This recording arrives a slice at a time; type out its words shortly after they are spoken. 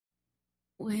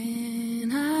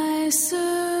When I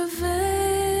survey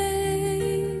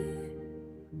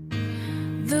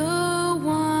the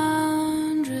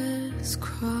wondrous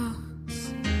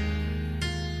cross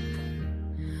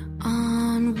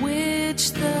on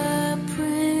which the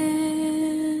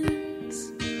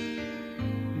Prince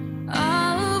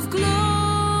of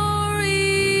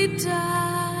Glory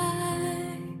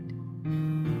died,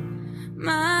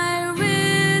 my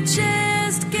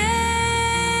richest gain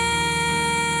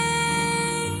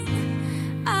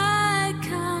I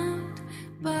count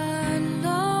but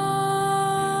loss,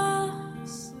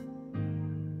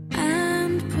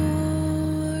 and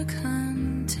poor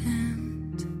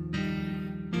content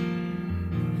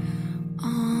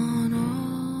on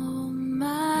all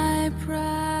my pride.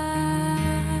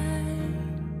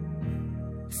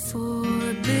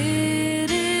 Forbid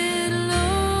it, Lord,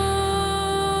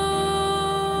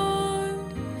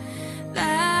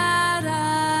 that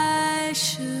I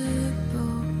should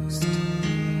boast,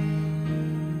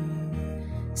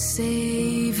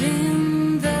 save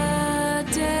in the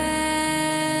death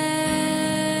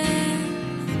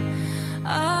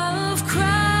of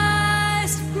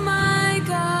Christ my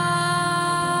God.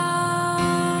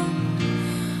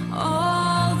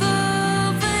 All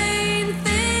the vain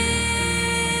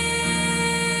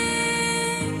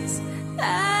things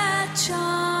that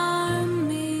charm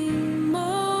me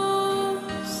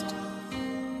most,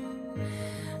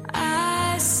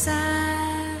 I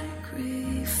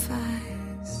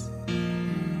sacrifice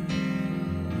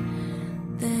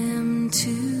them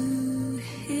to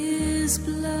His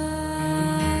blood.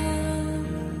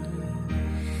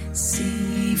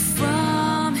 See,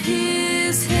 from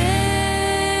His head,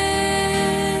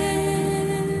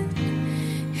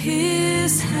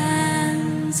 His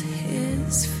hands,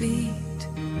 His feet,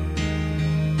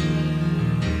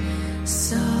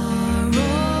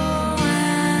 sorrow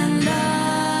and love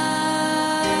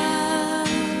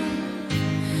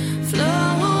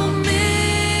flow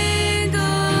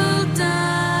mingled down.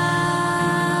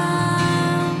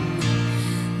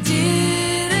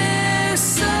 Did e'er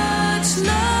such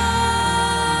love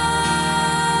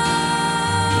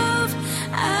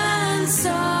and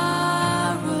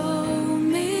sorrow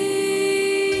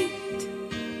meet,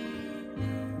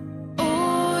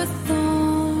 or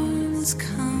thorns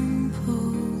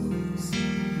compose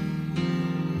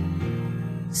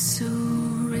so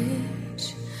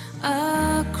rich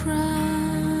a crown?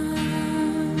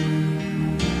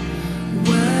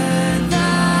 Were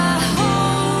the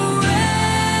whole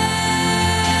realm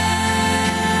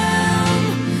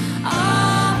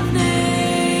of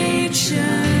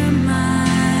nature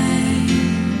mine,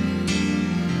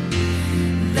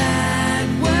 that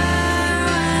were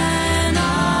an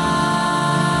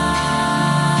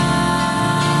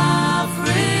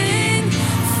offering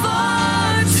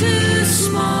far too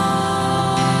small.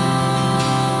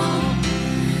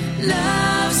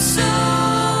 Love so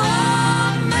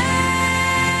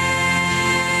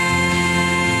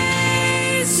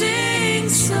amazing,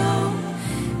 so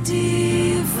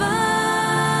divine,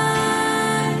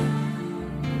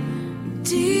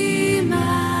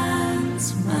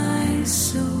 demands my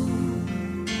soul,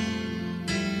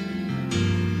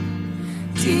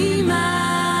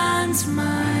 demands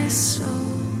my soul.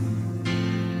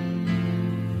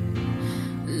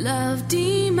 Love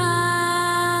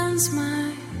demands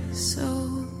my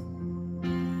soul,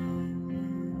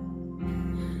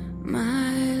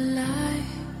 my life,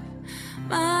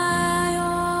 my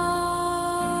all.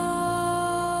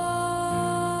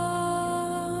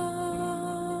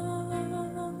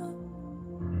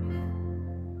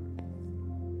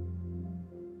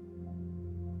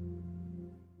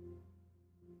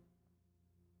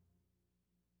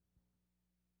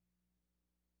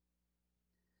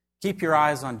 Keep your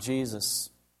eyes on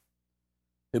Jesus,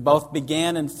 who both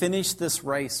began and finished this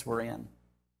race we're in.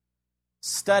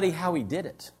 Study how He did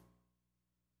it,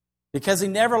 because He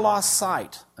never lost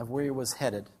sight of where He was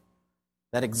headed.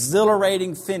 That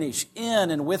exhilarating finish in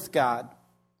and with God.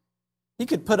 He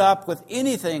could put up with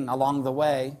anything along the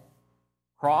way.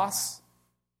 Cross,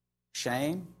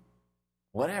 shame,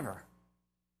 whatever.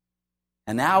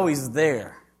 And now He's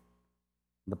there,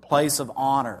 the place of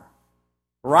honor,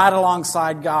 right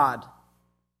alongside God.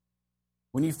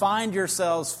 When you find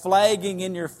yourselves flagging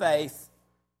in your faith,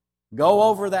 go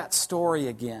over that story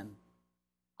again,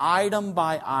 item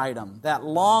by item, that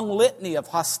long litany of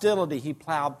hostility He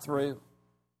plowed through.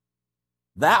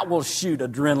 That will shoot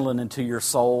adrenaline into your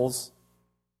souls.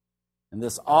 In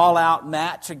this all-out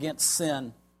match against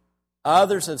sin,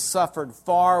 others have suffered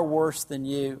far worse than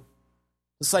you.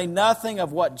 To say nothing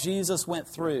of what Jesus went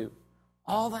through,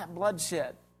 all that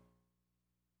bloodshed.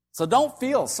 So don't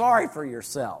feel sorry for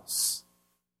yourselves.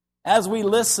 As we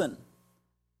listen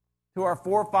to our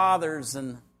forefathers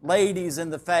and ladies in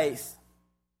the faith,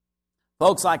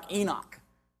 folks like Enoch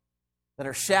that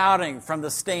are shouting from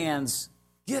the stands,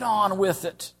 "Get on with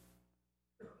it."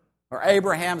 Or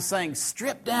Abraham saying,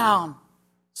 "Strip down,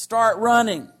 start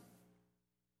running."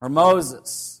 Or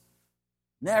Moses,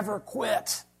 "Never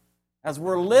quit." As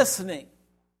we're listening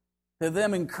to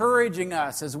them encouraging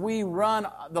us as we run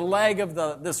the leg of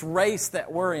this race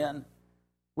that we're in,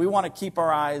 we want to keep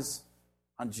our eyes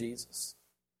on Jesus.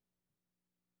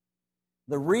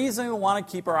 The reason we want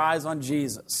to keep our eyes on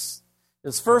Jesus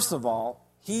is, first of all,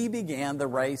 He began the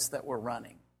race that we're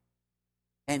running.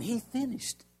 And He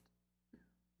finished it.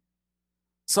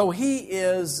 So He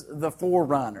is the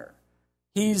forerunner.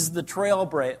 He's the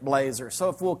trailblazer. So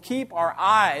if we'll keep our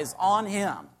eyes on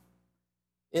Him,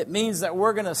 it means that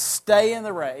we're going to stay in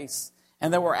the race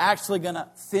and that we're actually going to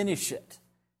finish it.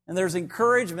 And there's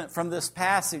encouragement from this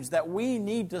passage that we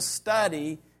need to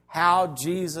study how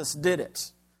Jesus did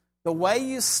it. The way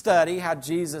you study how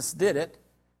Jesus did it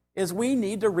is we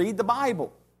need to read the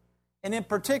Bible. And in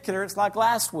particular, it's like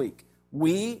last week.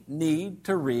 We need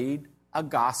to read a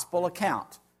gospel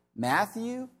account.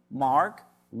 Matthew, Mark,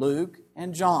 Luke,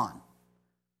 and John.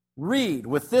 Read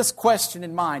with this question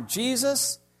in mind.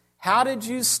 Jesus, how did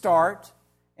you start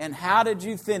and how did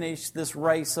you finish this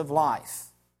race of life?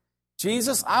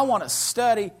 Jesus, I want to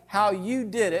study how you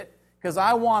did it because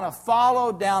I want to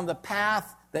follow down the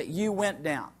path that you went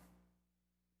down.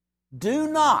 Do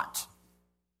not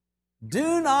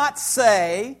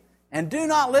say and do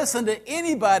not listen to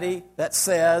anybody that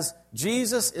says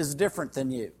Jesus is different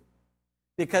than you.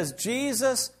 Because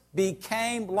Jesus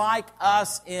became like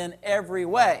us in every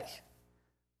way.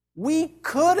 We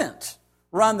couldn't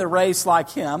run the race like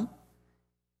Him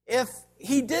if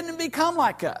He didn't become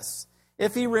like us.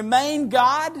 If He remained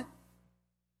God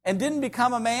and didn't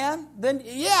become a man, then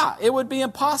yeah, it would be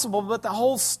impossible. But the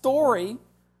whole story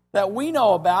that we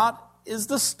know about is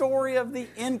the story of the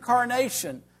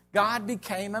incarnation. God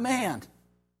became a man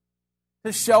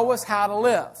to show us how to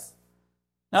live.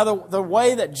 Now, the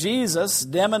way that Jesus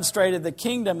demonstrated the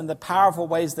kingdom in the powerful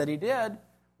ways that He did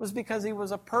was because He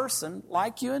was a person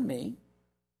like you and me,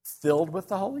 filled with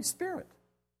the Holy Spirit.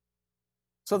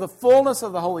 So the fullness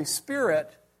of the Holy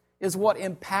Spirit is what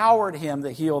empowered Him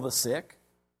to heal the sick,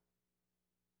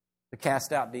 to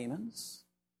cast out demons,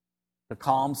 to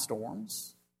calm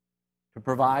storms, to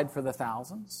provide for the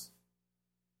thousands.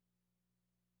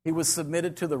 He was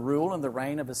submitted to the rule and the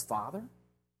reign of His Father.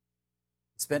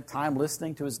 He spent time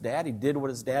listening to His dad. He did what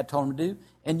His dad told him to do.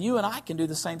 And you and I can do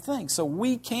the same thing. So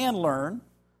we can learn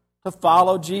to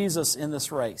follow Jesus in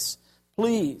this race.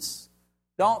 Please,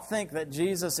 don't think that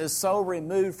Jesus is so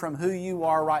removed from who you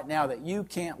are right now that you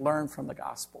can't learn from the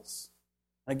Gospels.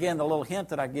 Again, the little hint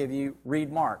that I give you,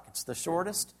 read Mark. It's the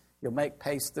shortest. You'll make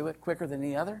pace through it quicker than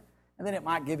any other. And then it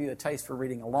might give you a taste for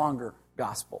reading a longer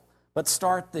gospel. But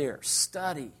start there.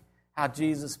 Study how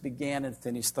Jesus began and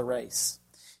finished the race.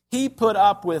 He put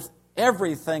up with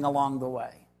everything along the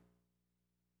way.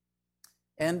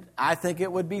 And I think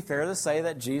it would be fair to say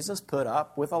that Jesus put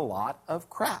up with a lot of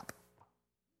crap.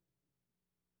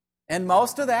 And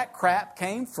most of that crap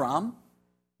came from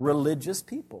religious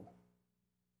people.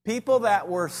 People that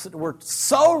were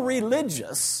so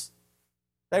religious,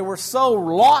 they were so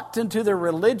locked into their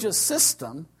religious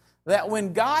system that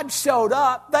when God showed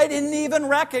up, they didn't even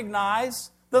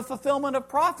recognize the fulfillment of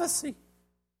prophecy.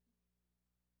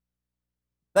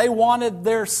 They wanted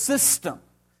their system.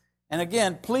 And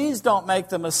again, please don't make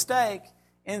the mistake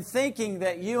in thinking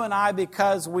that you and I,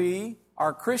 because we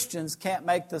are Christians, can't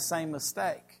make the same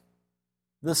mistake.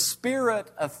 The spirit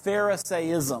of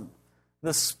Pharisaism,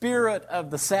 the spirit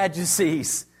of the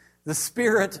Sadducees, the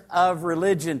spirit of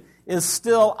religion is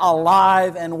still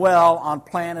alive and well on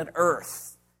planet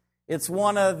Earth. It's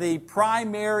one of the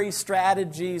primary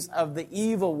strategies of the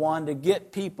evil one to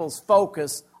get people's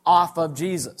focus off of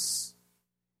Jesus,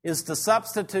 is to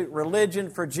substitute religion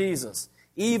for Jesus.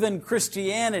 Even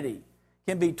Christianity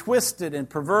can be twisted and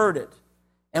perverted,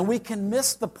 and we can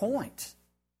miss the point.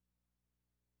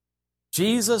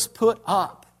 Jesus put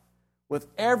up with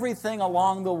everything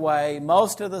along the way,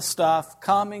 most of the stuff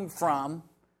coming from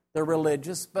the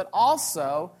religious, but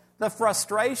also the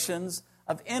frustrations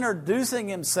of introducing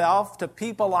Himself to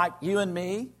people like you and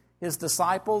me, His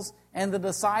disciples, and the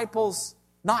disciples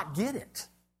not get it.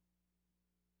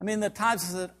 I mean, the times I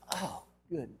said, oh,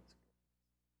 goodness.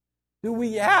 Do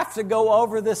we have to go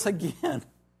over this again?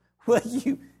 Will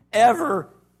you ever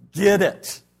get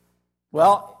it?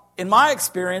 Well, in my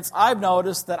experience, I've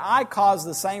noticed that I cause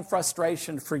the same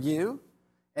frustration for you,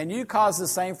 and you cause the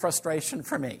same frustration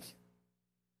for me.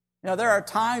 You know, there are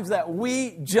times that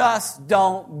we just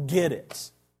don't get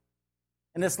it.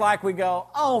 And it's like we go,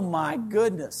 oh my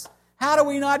goodness, how do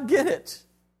we not get it?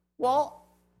 Well,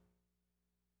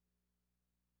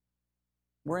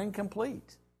 we're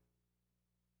incomplete.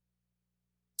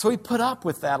 So he put up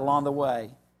with that along the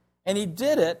way. And he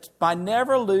did it by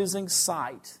never losing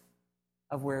sight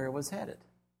of where it was headed.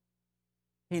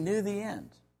 He knew the end.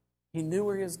 He knew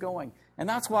where he was going. And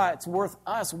that's why it's worth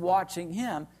us watching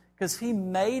him, because he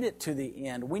made it to the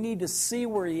end. We need to see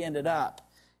where he ended up.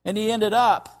 And he ended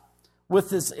up with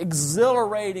this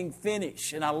exhilarating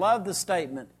finish. And I love the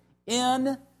statement,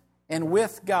 in and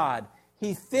with God.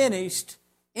 He finished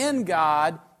in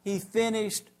God. He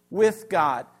finished with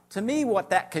God. To me, what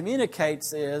that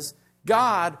communicates is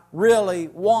God really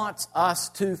wants us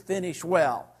to finish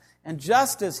well. And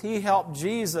just as he helped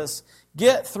Jesus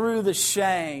get through the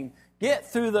shame,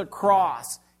 get through the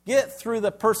cross, get through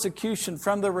the persecution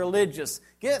from the religious,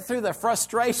 get through the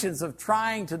frustrations of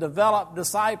trying to develop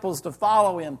disciples to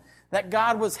follow him, that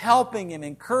God was helping him,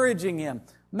 encouraging him,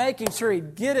 making sure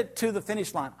he'd get it to the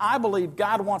finish line. I believe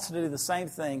God wants to do the same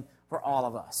thing for all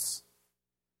of us.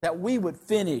 That we would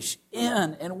finish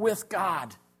in and with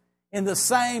God in the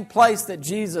same place that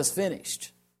Jesus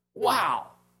finished. Wow!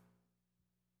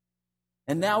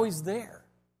 And now he's there.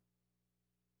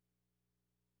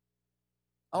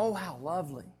 Oh, how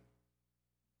lovely.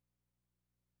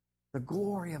 The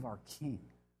glory of our King.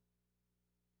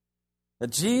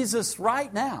 That Jesus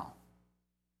right now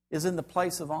is in the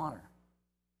place of honor.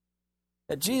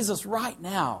 That Jesus right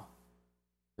now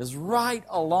is right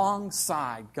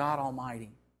alongside God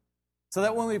Almighty. So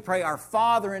that when we pray, our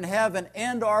Father in heaven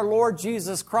and our Lord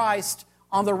Jesus Christ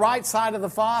on the right side of the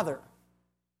Father,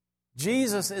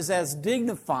 Jesus is as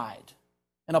dignified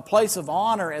in a place of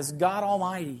honor as God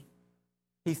Almighty.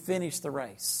 He finished the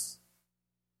race.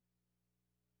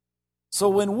 So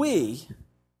when we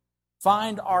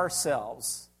find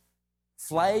ourselves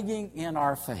flagging in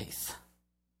our faith,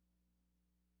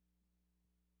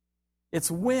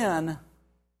 it's when,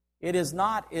 it is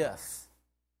not if.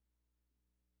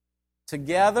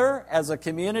 Together as a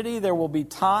community, there will be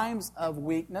times of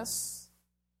weakness.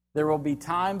 There will be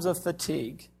times of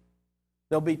fatigue.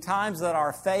 There'll be times that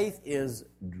our faith is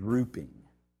drooping.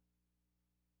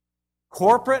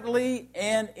 Corporately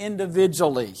and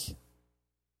individually,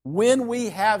 when we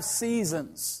have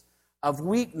seasons of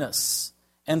weakness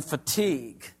and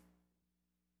fatigue,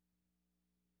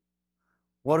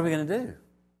 what are we going to do?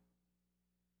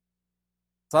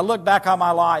 So I look back on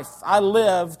my life. I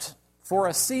lived for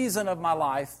a season of my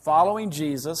life following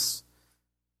Jesus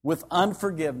with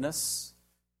unforgiveness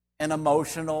and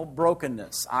emotional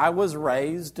brokenness. I was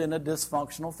raised in a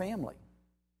dysfunctional family.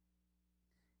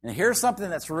 And here's something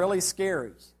that's really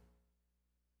scary.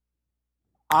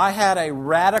 I had a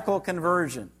radical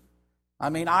conversion. I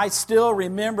mean, I still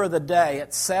remember the day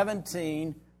at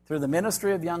 17 through the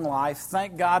ministry of Young Life.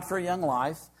 Thank God for Young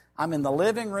Life. I'm in the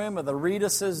living room of the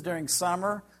Ritases during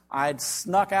summer. I had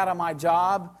snuck out of my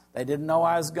job. They didn't know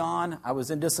I was gone. I was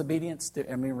in disobedience.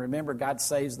 Remember, God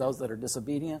saves those that are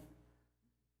disobedient.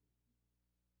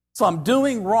 So I'm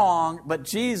doing wrong, but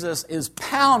Jesus is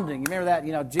pounding. You remember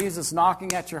that? Jesus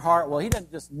knocking at your heart. Well, he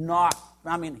didn't just knock.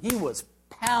 He was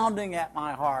pounding at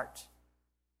my heart.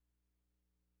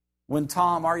 When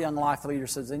Tom, our Young Life leader,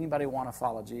 says, anybody want to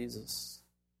follow Jesus?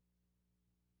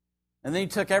 And then he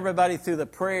took everybody through the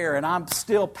prayer, and I'm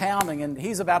still pounding, and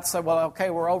he's about to say, well,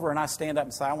 okay, we're over, and I stand up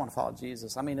and say, I want to follow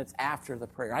Jesus. It's after the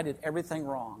prayer. I did everything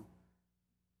wrong,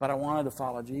 but I wanted to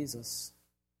follow Jesus.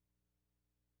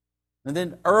 And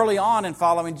then early on in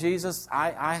following Jesus,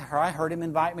 I heard him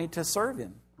invite me to serve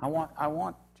him. I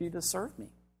want you to serve me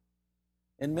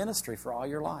in ministry for all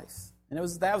your life. And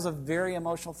that was a very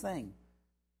emotional thing.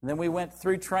 And then we went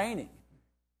through training.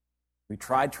 We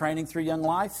tried training through Young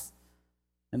Life.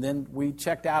 And then we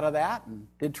checked out of that and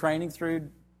did training through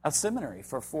a seminary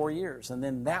for 4 years. And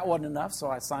then that wasn't enough, so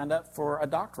I signed up for a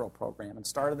doctoral program and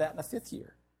started that in the 5th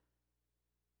year.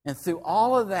 And through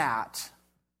all of that,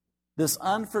 this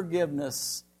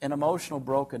unforgiveness and emotional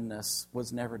brokenness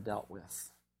was never dealt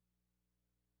with.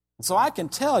 And so I can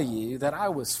tell you that I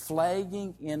was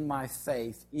flagging in my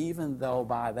faith, even though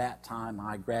by that time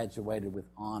I graduated with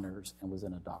honors and was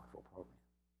in a doctoral program.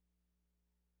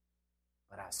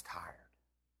 But I was tired.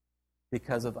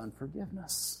 Because of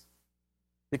unforgiveness.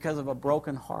 Because of a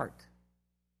broken heart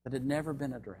that had never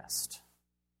been addressed.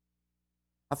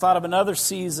 I thought of another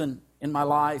season in my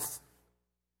life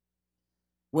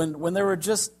when there were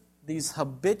just these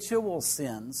habitual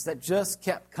sins that just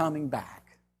kept coming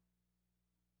back.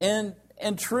 And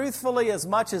truthfully, as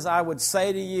much as I would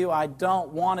say to you, I don't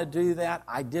want to do that,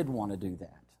 I did want to do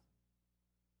that.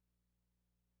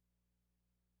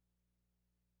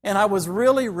 And I was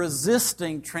really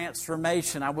resisting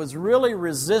transformation. I was really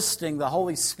resisting the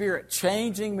Holy Spirit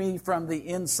changing me from the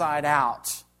inside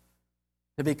out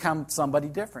to become somebody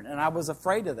different. And I was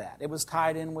afraid of that. It was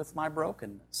tied in with my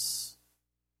brokenness.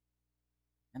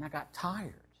 And I got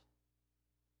tired.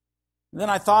 And then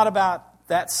I thought about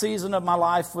that season of my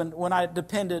life when I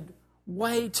depended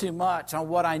way too much on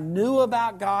what I knew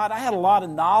about God. I had a lot of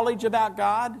knowledge about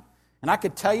God, and I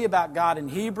could tell you about God in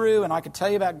Hebrew, and I could tell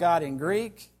you about God in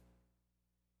Greek,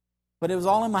 but it was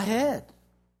all in my head.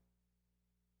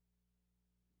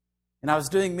 And I was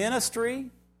doing ministry,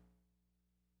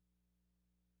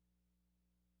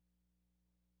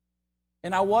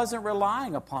 and I wasn't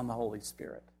relying upon the Holy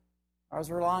Spirit. I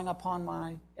was relying upon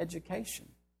my education.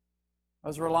 I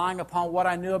was relying upon what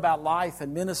I knew about life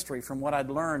and ministry from what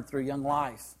I'd learned through Young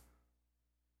Life.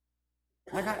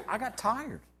 I got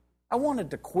tired. I wanted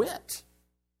to quit.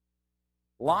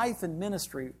 Life and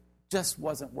ministry just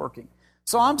wasn't working.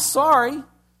 So I'm sorry,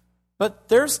 but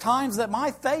there's times that my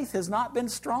faith has not been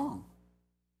strong.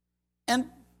 And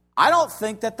I don't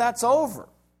think that that's over.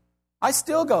 I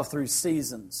still go through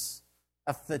seasons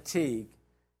of fatigue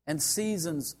and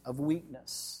seasons of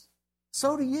weakness.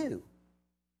 So do you.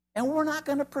 And we're not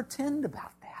going to pretend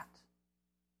about that.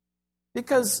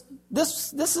 Because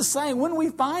this is saying when we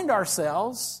find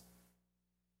ourselves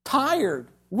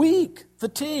tired, weak,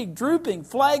 fatigued, drooping,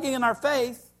 flagging in our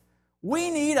faith,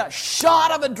 we need a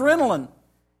shot of adrenaline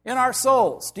in our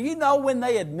souls. Do you know when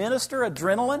they administer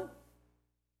adrenaline?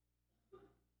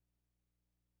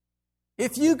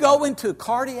 If you go into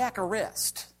cardiac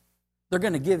arrest, they're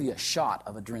going to give you a shot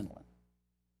of adrenaline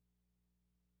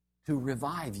to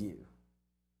revive you,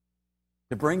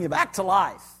 to bring you back to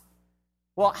life.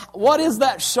 Well, what is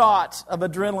that shot of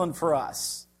adrenaline for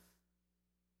us?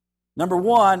 Number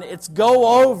one, it's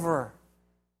go over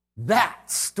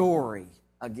that story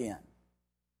again.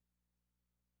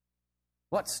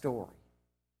 What story?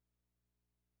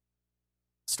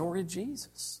 The story of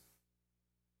Jesus.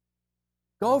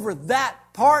 Go over that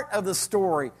part of the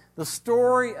story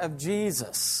of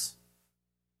Jesus,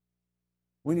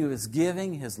 when He was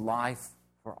giving His life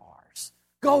for ours.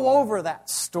 Go over that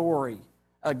story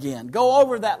again. Go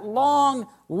over that long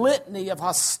litany of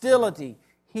hostility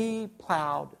He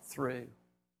plowed through.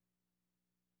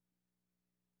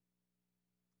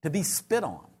 To be spit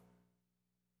on.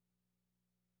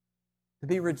 To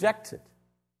be rejected.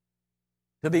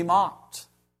 To be mocked.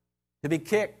 To be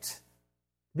kicked.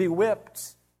 To be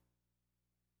whipped.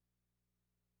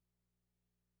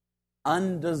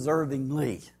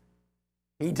 Undeservingly.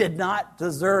 He did not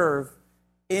deserve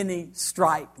any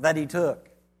stripe that He took.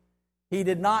 He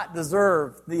did not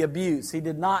deserve the abuse. He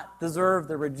did not deserve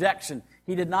the rejection.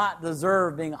 He did not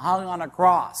deserve being hung on a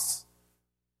cross.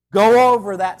 Go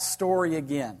over that story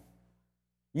again.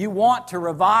 You want to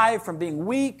revive from being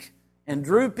weak and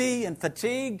droopy and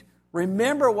fatigued?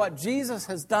 Remember what Jesus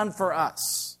has done for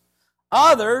us.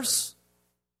 Others,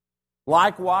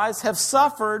 likewise, have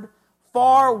suffered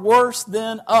far worse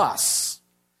than us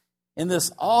in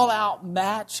this all-out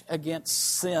match against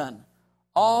sin.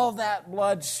 All that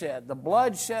bloodshed, the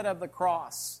bloodshed of the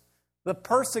cross, the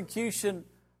persecution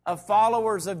of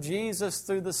followers of Jesus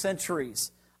through the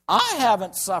centuries. I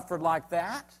haven't suffered like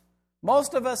that.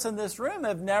 Most of us in this room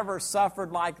have never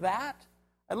suffered like that.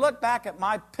 I look back at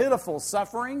my pitiful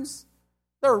sufferings.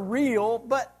 They're real,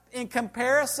 but in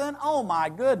comparison, oh my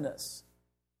goodness.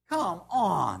 Come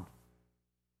on.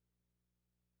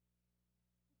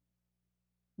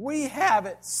 We have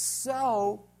it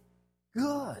so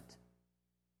good.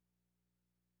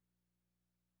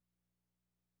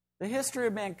 The history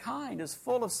of mankind is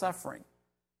full of suffering.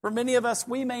 For many of us,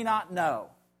 we may not know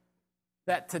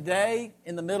that today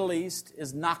in the Middle East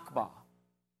is Nakba.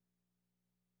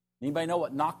 Anybody know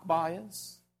what Nakba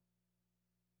is?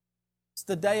 It's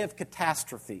the day of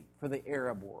catastrophe for the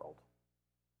Arab world.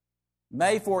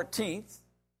 May 14th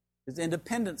is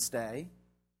Independence Day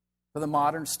for the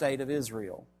modern state of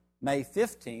Israel. May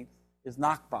 15th is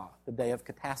Nakba, the day of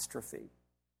catastrophe.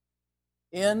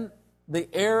 In the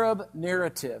Arab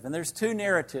narrative, and there's two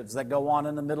narratives that go on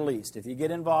in the Middle East. If you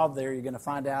get involved there, you're going to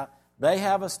find out they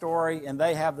have a story and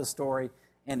they have the story,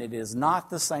 and it is not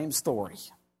the same story.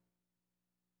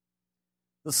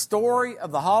 The story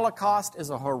of the Holocaust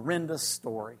is a horrendous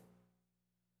story.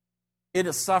 It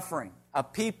is suffering, a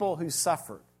people who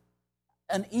suffered,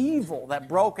 an evil that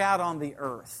broke out on the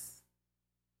earth.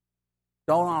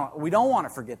 We don't want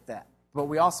to forget that, but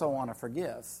we also want to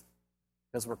forgive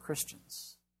because we're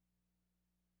Christians.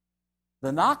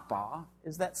 The Nakba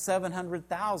is that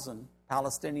 700,000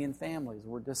 Palestinian families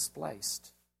were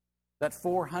displaced, that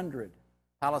 400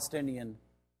 Palestinian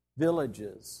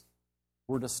villages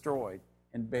were destroyed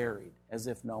and buried as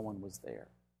if no one was there.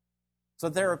 So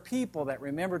there are people that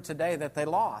remember today that they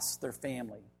lost their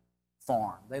family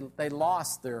farm. They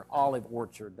lost their olive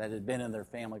orchard that had been in their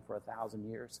family for 1,000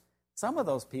 years. Some of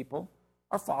those people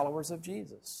are followers of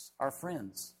Jesus, our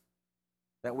friends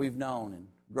that we've known and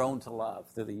grown to love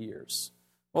through the years.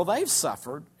 Well, they've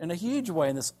suffered in a huge way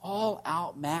in this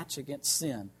all-out match against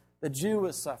sin. The Jew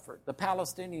has suffered. The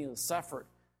Palestinian has suffered.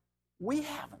 We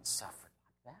haven't suffered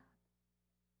like that.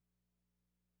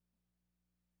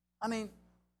 I mean,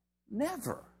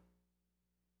 never.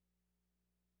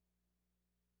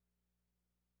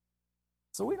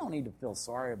 So we don't need to feel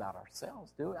sorry about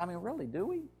ourselves, do we? I mean, really, do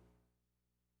we?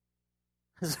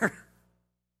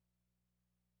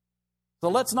 So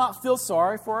let's not feel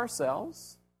sorry for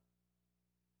ourselves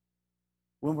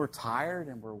when we're tired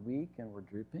and we're weak and we're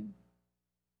drooping.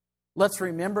 Let's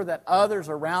remember that others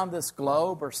around this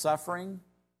globe are suffering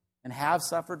and have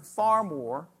suffered far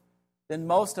more than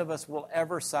most of us will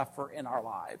ever suffer in our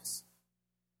lives.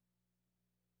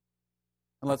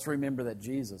 And let's remember that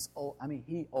Jesus,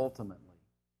 He ultimately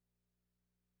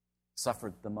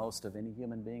suffered the most of any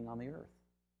human being on the earth.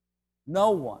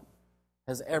 No one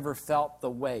has ever felt the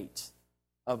weight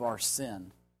of our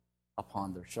sin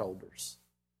upon their shoulders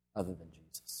other than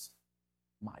Jesus.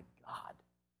 My God,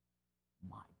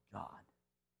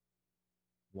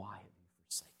 why have you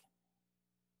forsaken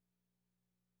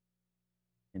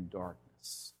me? In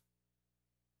darkness,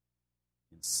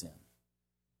 in sin.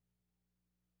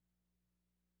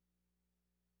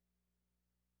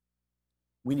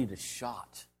 We need a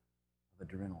shot of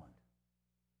adrenaline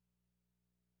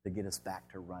to get us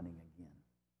back to running again.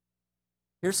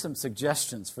 Here's some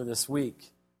suggestions for this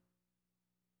week.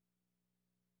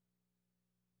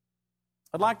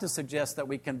 I'd like to suggest that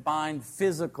we combine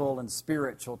physical and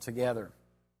spiritual together.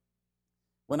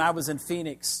 When I was in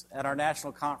Phoenix at our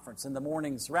national conference in the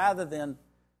mornings, rather than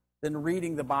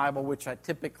reading the Bible, which I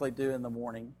typically do in the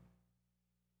morning,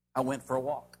 I went for a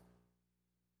walk.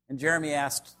 And Jeremy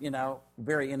asked,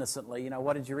 very innocently,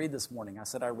 what did you read this morning? I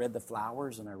said, I read the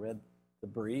flowers, and I read the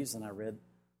breeze, and I read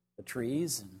the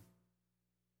trees. And,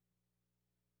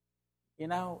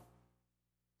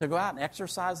 to go out and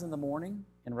exercise in the morning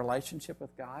in relationship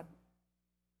with God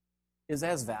is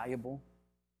as valuable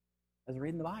as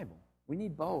reading the Bible. We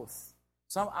need both.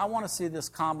 So I want to see this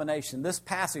combination. This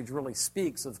passage really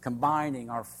speaks of combining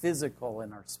our physical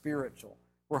and our spiritual.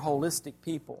 We're holistic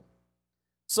people.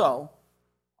 So,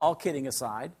 all kidding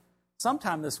aside,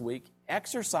 sometime this week,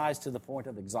 exercise to the point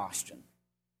of exhaustion.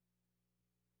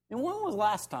 And when was the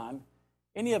last time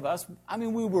any of us, we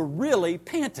were really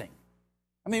panting?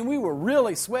 We were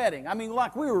really sweating.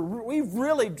 We've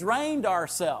really drained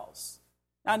ourselves.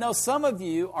 Now, I know some of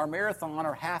you are marathon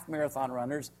or half marathon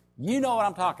runners. You know what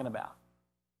I'm talking about.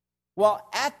 Well,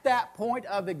 at that point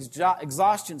of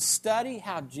exhaustion, study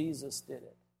how Jesus did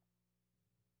it.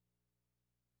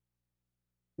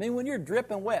 When you're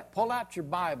dripping wet, pull out your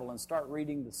Bible and start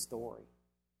reading the story.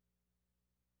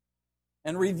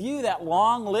 And review that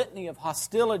long litany of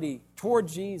hostility toward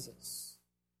Jesus.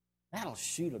 That'll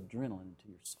shoot adrenaline into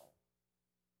your soul.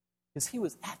 Because he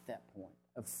was at that point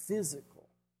of physical,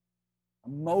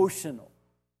 emotional,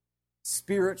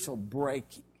 spiritual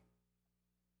breaking.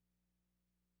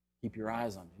 Keep your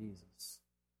eyes on Jesus.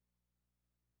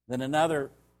 Then another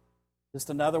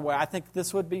way, I think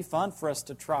this would be fun for us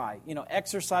to try.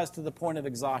 Exercise to the point of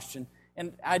exhaustion.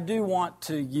 And I do want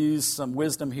to use some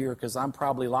wisdom here because I'm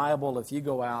probably liable if you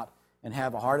go out and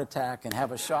have a heart attack and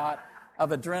have a shot of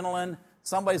adrenaline.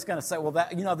 Somebody's going to say, well,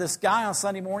 this guy on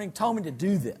Sunday morning told me to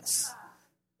do this.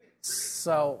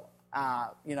 So,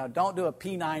 don't do a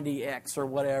P90X or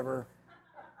whatever.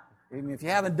 If you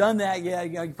haven't done that yet,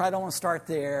 you probably don't want to start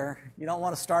there. You don't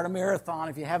want to start a marathon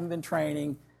if you haven't been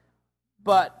training.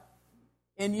 But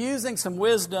in using some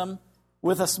wisdom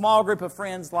with a small group of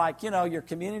friends like, your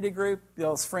community group,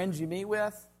 those friends you meet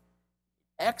with,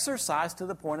 exercise to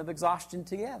the point of exhaustion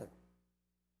together.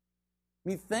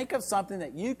 Think of something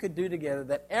that you could do together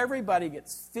that everybody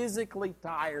gets physically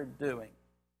tired doing.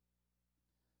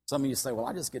 Some of you say, well,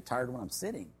 I just get tired when I'm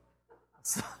sitting.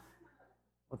 So,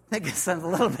 think of something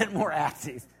a little bit more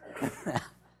active.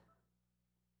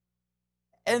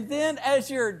 And then as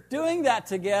you're doing that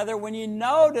together, when you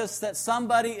notice that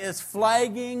somebody is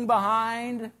flagging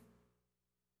behind,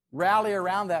 rally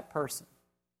around that person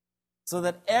so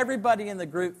that everybody in the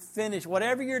group finish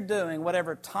whatever you're doing,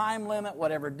 whatever time limit,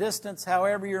 whatever distance,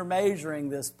 however you're measuring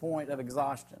this point of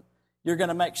exhaustion. You're going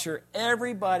to make sure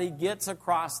everybody gets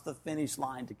across the finish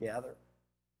line together.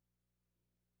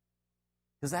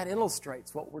 Because that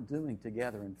illustrates what we're doing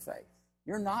together in faith.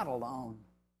 You're not alone.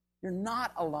 You're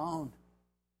not alone.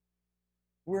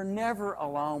 We're never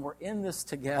alone. We're in this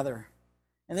together.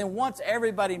 And then once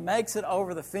everybody makes it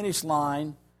over the finish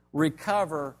line,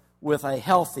 recover with a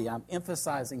healthy, I'm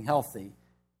emphasizing healthy.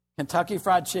 Kentucky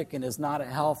Fried Chicken is not a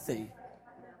healthy.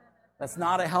 That's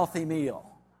not a healthy meal.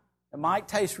 It might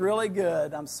taste really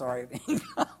good. I'm sorry.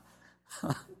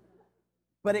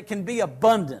 But it can be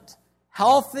abundant.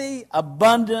 Healthy,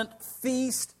 abundant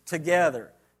feast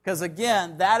together. Because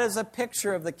again, that is a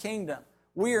picture of the kingdom.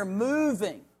 We are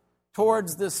moving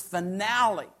towards this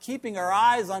finale, keeping our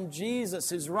eyes on Jesus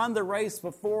who's run the race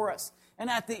before us. And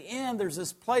at the end, there's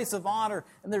this place of honor,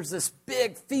 and there's this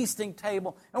big feasting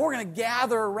table, and we're going to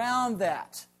gather around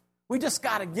that. We just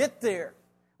got to get there.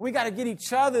 We got to get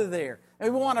each other there.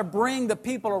 And we want to bring the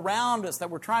people around us that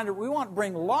we want to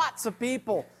bring lots of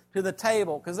people to the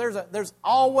table, because there's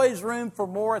always room for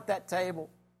more at that table.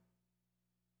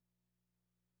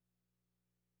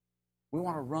 We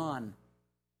want to run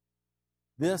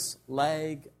this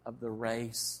leg of the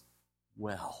race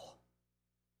well.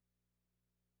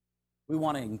 We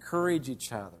want to encourage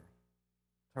each other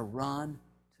to run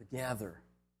together,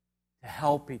 to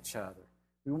help each other.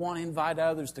 We want to invite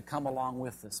others to come along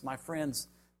with us. My friends,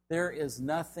 there is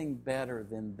nothing better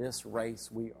than this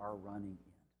race we are running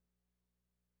in.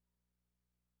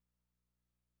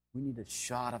 We need a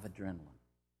shot of adrenaline.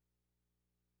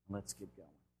 Let's get going.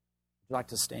 Would you like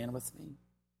to stand with me?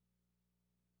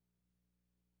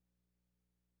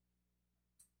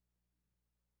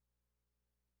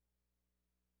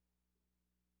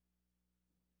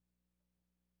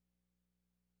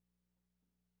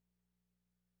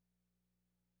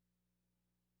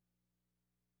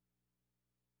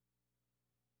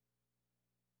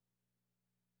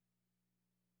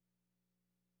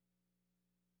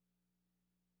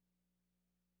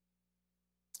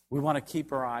 We want to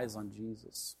keep our eyes on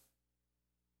Jesus.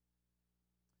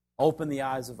 Open the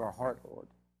eyes of our heart, Lord.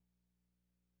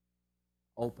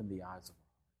 Open the eyes of our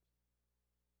heart.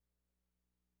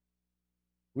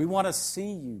 We want to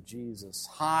see you, Jesus,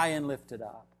 high and lifted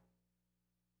up.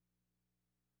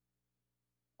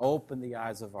 Open the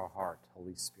eyes of our heart,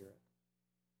 Holy Spirit.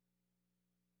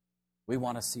 We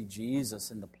want to see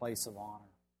Jesus in the place of honor.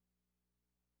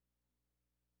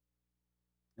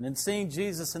 And in seeing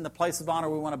Jesus in the place of honor,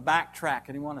 we want to backtrack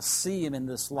and we want to see Him in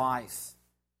this life.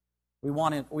 We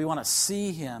want to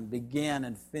see Him begin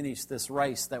and finish this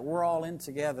race that we're all in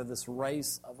together, this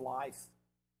race of life.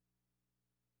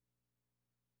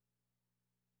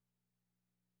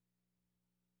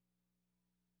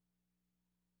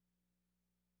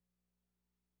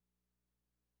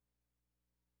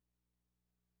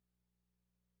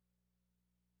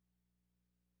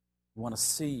 We want to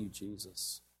see you,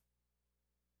 Jesus.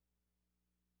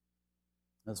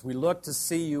 As we look to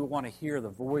see you, we want to hear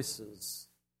the voices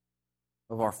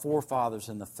of our forefathers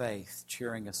in the faith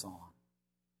cheering us on.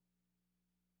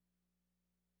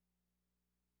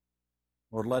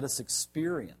 Lord, let us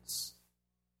experience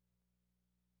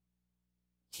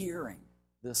hearing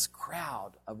this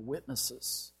crowd of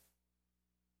witnesses.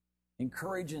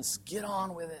 Encourage us, get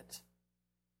on with it.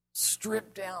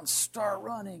 Strip down, start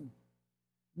running.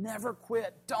 Never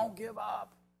quit, don't give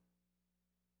up.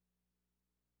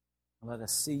 Let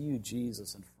us see you,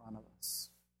 Jesus, in front of us.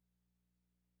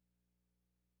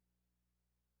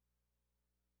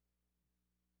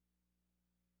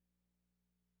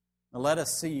 And let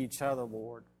us see each other,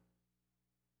 Lord,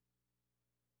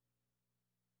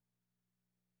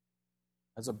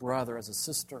 as a brother, as a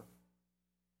sister,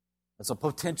 as a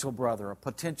potential brother, a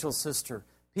potential sister,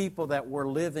 people that we're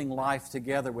living life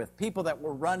together with, people that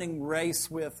we're running race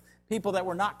with, people that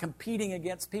we're not competing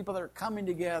against, people that are coming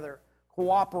together,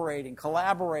 cooperating,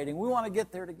 collaborating. We want to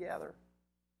get there together.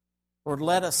 Lord,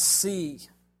 let us see.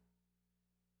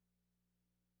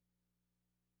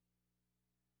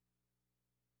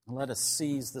 Let us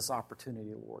seize this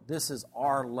opportunity, Lord. This is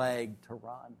our leg to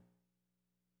run.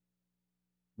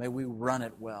 May we run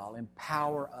it well.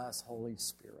 Empower us, Holy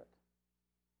Spirit.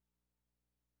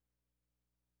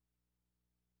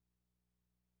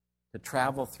 To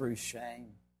travel through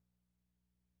shame,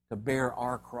 to bear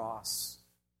our cross,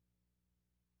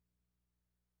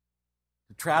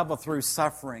 to travel through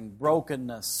suffering,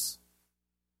 brokenness,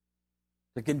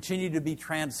 to continue to be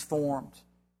transformed,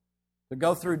 to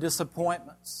go through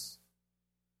disappointments,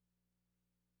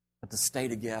 but to stay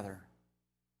together,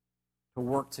 to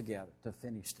work together, to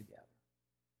finish together.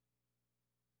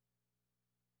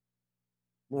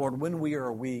 Lord, when we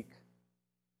are weak,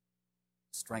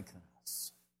 strengthen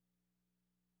us.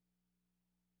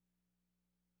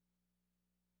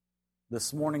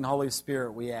 This morning, Holy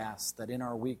Spirit, we ask that in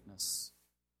our weakness,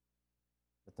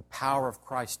 that the power of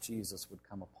Christ Jesus would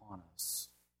come upon us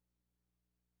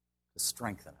to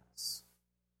strengthen us.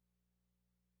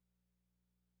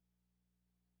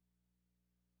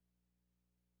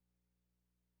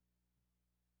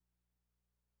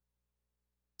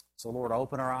 So, Lord,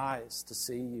 open our eyes to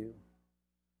see you.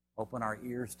 Open our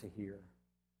ears to hear.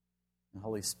 And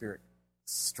Holy Spirit,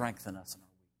 strengthen us in our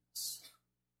weakness.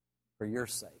 For your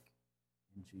sake,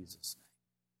 in Jesus' name.